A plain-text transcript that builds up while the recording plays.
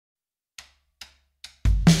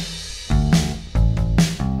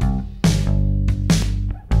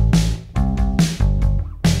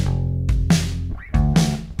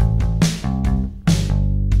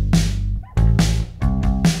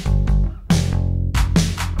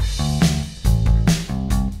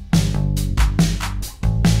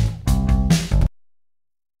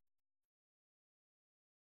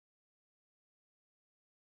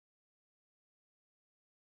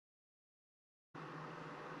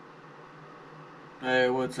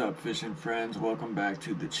Hey, what's up, fishing friends? Welcome back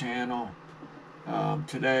to the channel.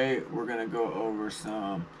 Today we're gonna go over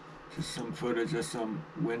some footage of some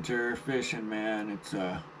winter fishing, man. It's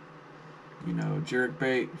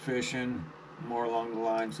jerkbait fishing, more along the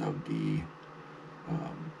lines of the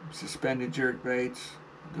suspended jerkbaits,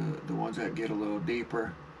 the ones that get a little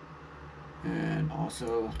deeper, and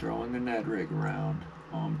also throwing the Ned-Rig around.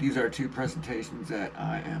 These are two presentations that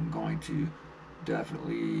I am going to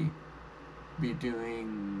definitely be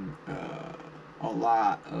doing a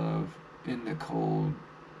lot of in the cold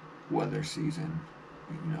weather season.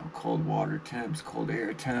 Cold water temps, cold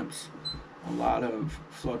air temps, a lot of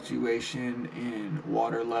fluctuation in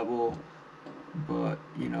water level. But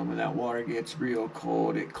when that water gets real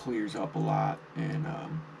cold, it clears up a lot, and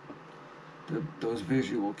those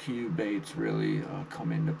visual cue baits really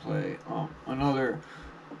come into play.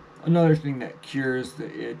 Another thing that cures the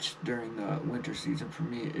itch during the winter season for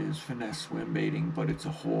me is finesse swim baiting, but it's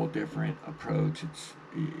a whole different approach.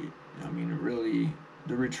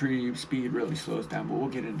 The retrieve speed really slows down, but we'll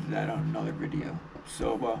get into that on another video.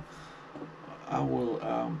 So I will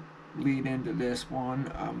lead into this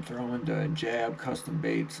one. I'm throwing the Jab Custom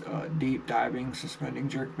Baits deep diving suspending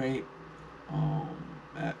jerkbait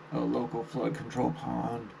at a local flood control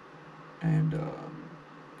pond, and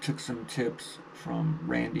took some tips from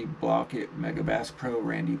Randy Blockett, Megabass Pro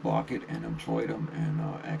Randy Blockett, and employed them, and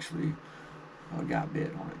actually got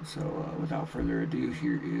bit on it. So without further ado,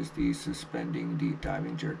 here is the suspending deep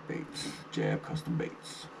diving jerk baits, Jab Custom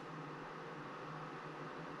Baits.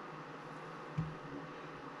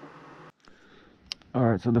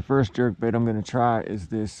 Alright, so the first jerk bait I'm going to try is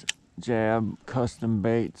this Jab Custom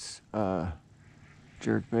Baits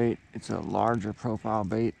jerk bait. It's a larger profile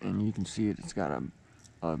bait, and you can see it's got a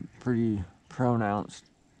pretty pronounced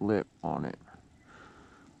lip on it.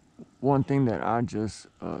 One thing that I just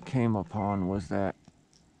came upon was that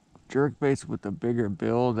jerk baits with the bigger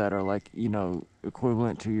bill that are like,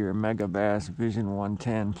 equivalent to your Megabass Vision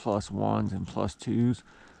 110 plus 1s and plus 2s,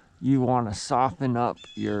 you want to soften up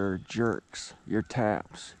your jerks, your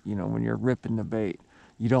taps, when you're ripping the bait.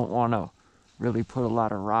 You don't want to really put a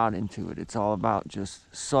lot of rod into it. It's all about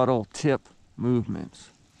just subtle tip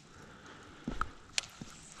movements.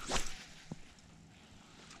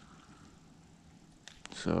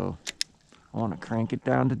 So I want to crank it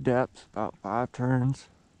down to depth, about 5 turns,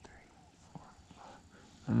 3, 4, 5,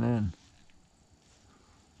 and then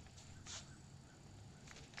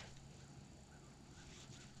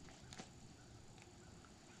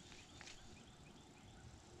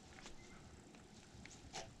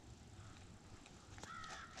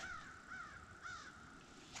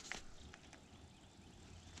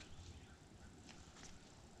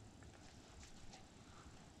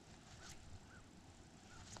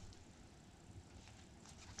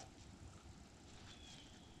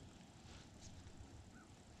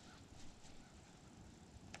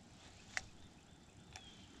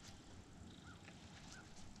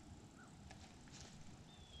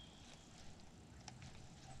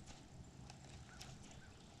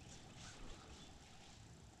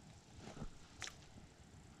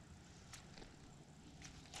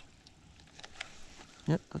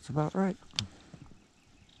yep, that's about right.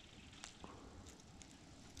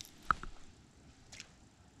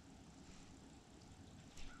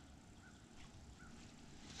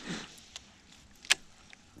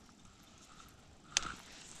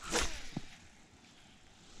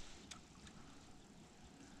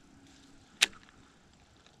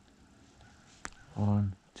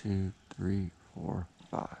 One, two, three, 4,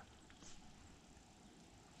 5.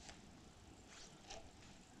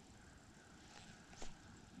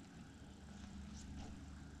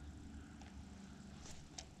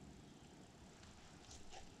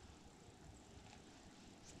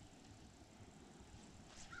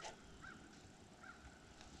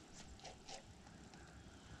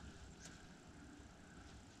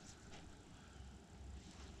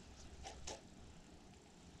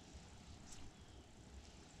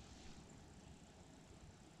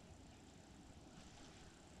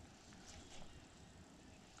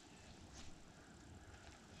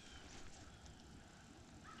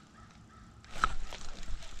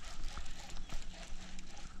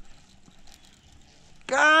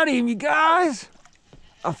 Got him, you guys!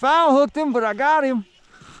 I foul hooked him, but I got him.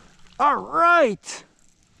 All right.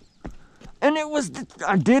 And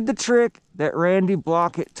I did the trick that Randy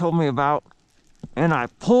Blockett told me about, and I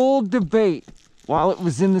pulled the bait while it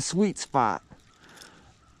was in the sweet spot.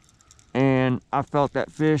 And I felt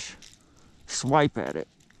that fish swipe at it.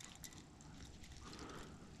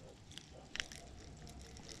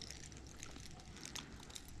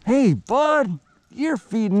 Hey, bud, You're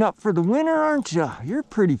feeding up for the winter, aren't you? You're a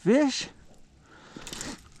pretty fish.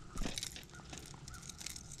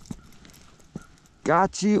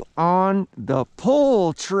 Got you on the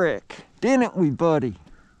pull trick, didn't we, buddy?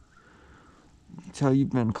 You can tell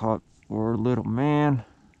you've been caught for, little man,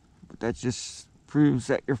 but that just proves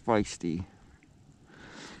that you're feisty.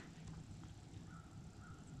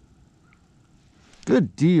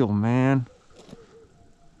 Good deal, man.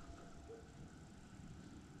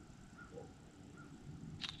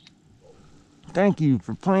 Thank you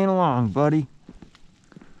for playing along, buddy.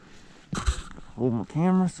 Hold my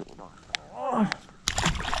camera so we don't...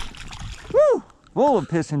 Woo! Full of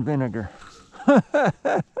piss and vinegar.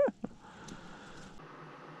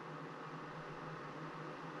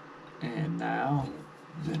 And now,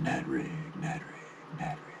 the Ned-Rig, Ned-Rig,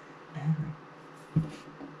 Ned-Rig, Ned-Rig.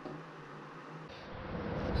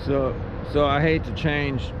 So I hate to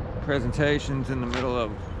change presentations in the middle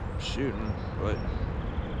of shooting, but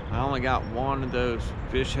I only got one of those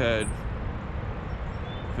fish head,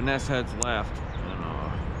 finesse heads left, and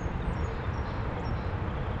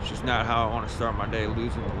it's just not how I want to start my day,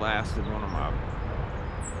 losing the last of one of my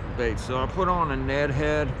baits. So I put on a Ned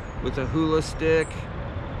head with a Hula stick,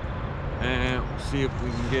 and we'll see if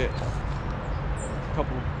we can get a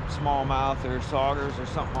couple smallmouth or saugers or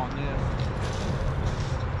something on this.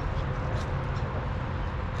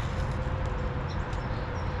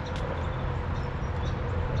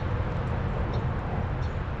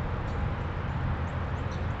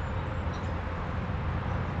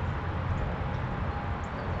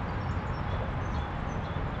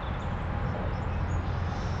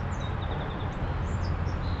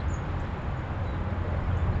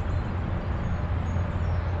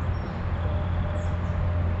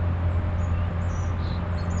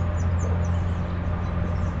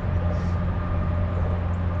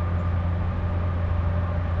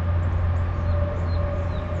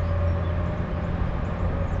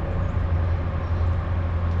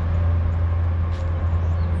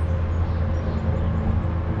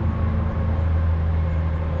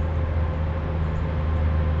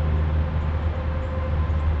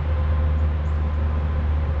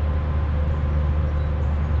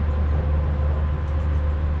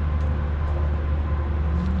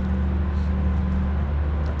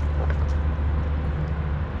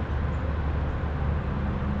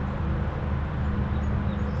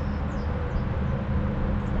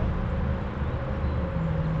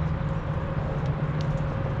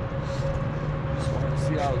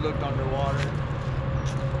 How it looked underwater.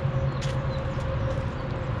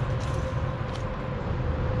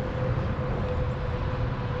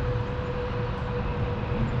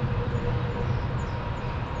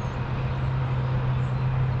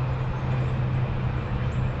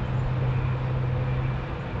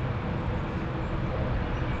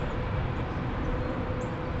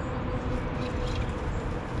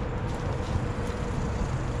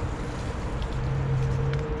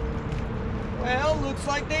 Looks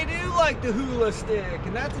like they do like the Hula stick,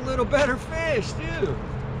 and that's a little better fish too.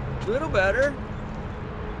 A little better.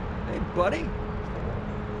 Hey, buddy.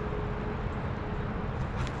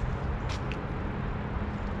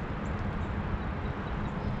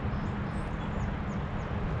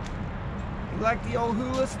 You like the old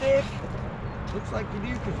Hula stick? Looks like you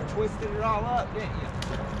do because you twisted it all up, didn't you?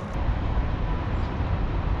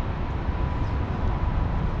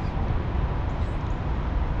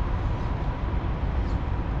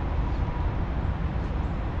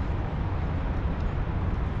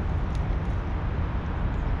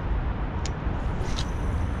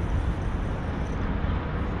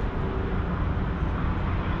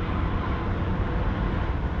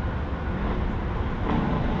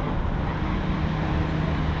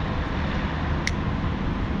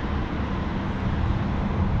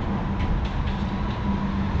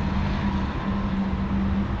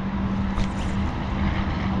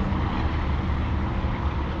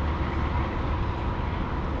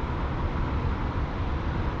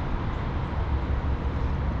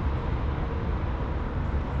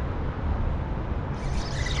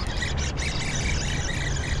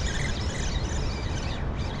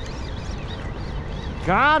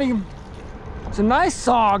 Got him. It's a nice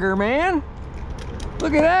sauger, man.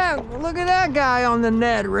 Look at that. Look at that guy on the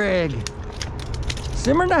Ned-Rig.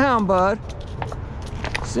 Simmer down, bud.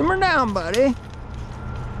 Simmer down, buddy.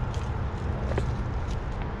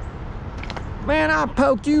 Man, I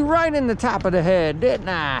poked you right in the top of the head, didn't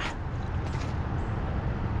I?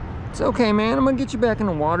 It's okay, man. I'm gonna get you back in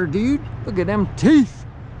the water, dude. Look at them teeth.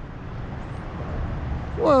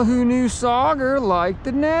 Well, who knew sauger liked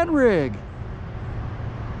the Ned-Rig?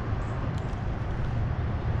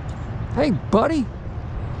 Hey, buddy.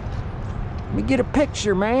 Let me get a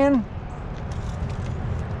picture, man.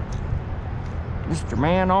 Mr.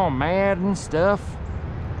 Man all mad and stuff.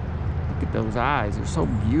 Look at those eyes, they're so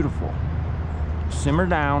beautiful. Simmer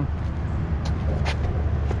down.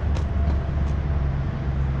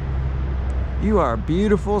 You are a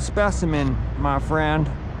beautiful specimen, my friend.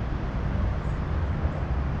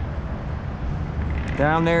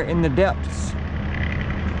 Down there in the depths.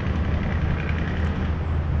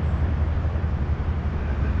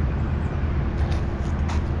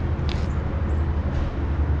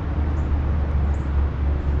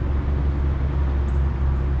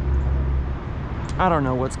 I don't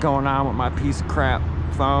know what's going on with my piece of crap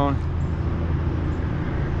phone.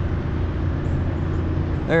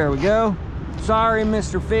 There we go. Sorry,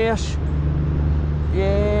 Mr. Fish.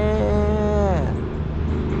 Yeah.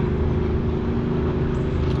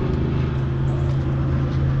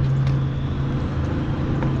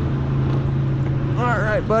 All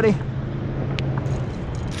right, buddy.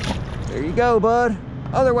 There you go, bud.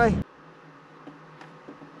 Other way.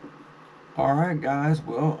 All right, guys.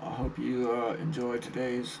 Well, I hope you enjoyed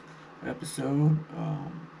today's episode.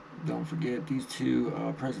 Don't forget, these two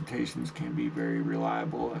presentations can be very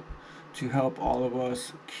reliable to help all of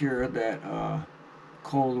us cure that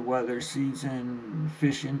cold weather season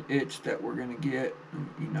fishing itch that we're gonna get.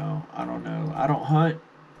 You know, I don't know. I don't hunt,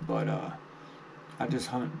 but I just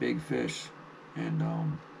hunt big fish, and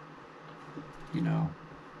you know,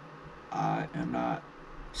 I am not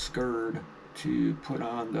scared to put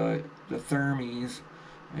on the thermies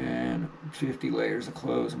and 50 layers of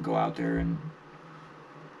clothes and go out there and,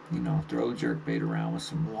 you know, throw the jerkbait around with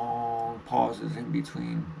some long pauses in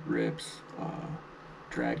between rips,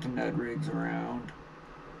 drag the Ned-Rigs around,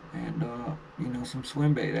 and you know, some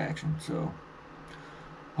swim bait action. So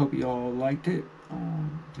hope you all liked it.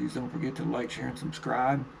 Please don't forget to like, share, and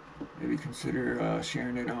subscribe. Maybe consider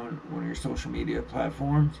sharing it on one of your social media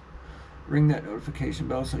platforms. Ring that notification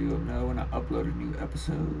bell so you'll know when I upload a new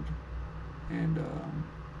episode. And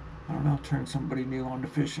I don't know, turn somebody new on to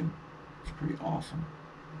fishing. It's pretty awesome.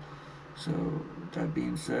 So with that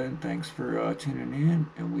being said, thanks for tuning in,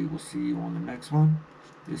 and we will see you on the next one.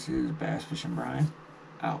 This is Bass Fishing Brian,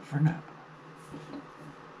 out for now.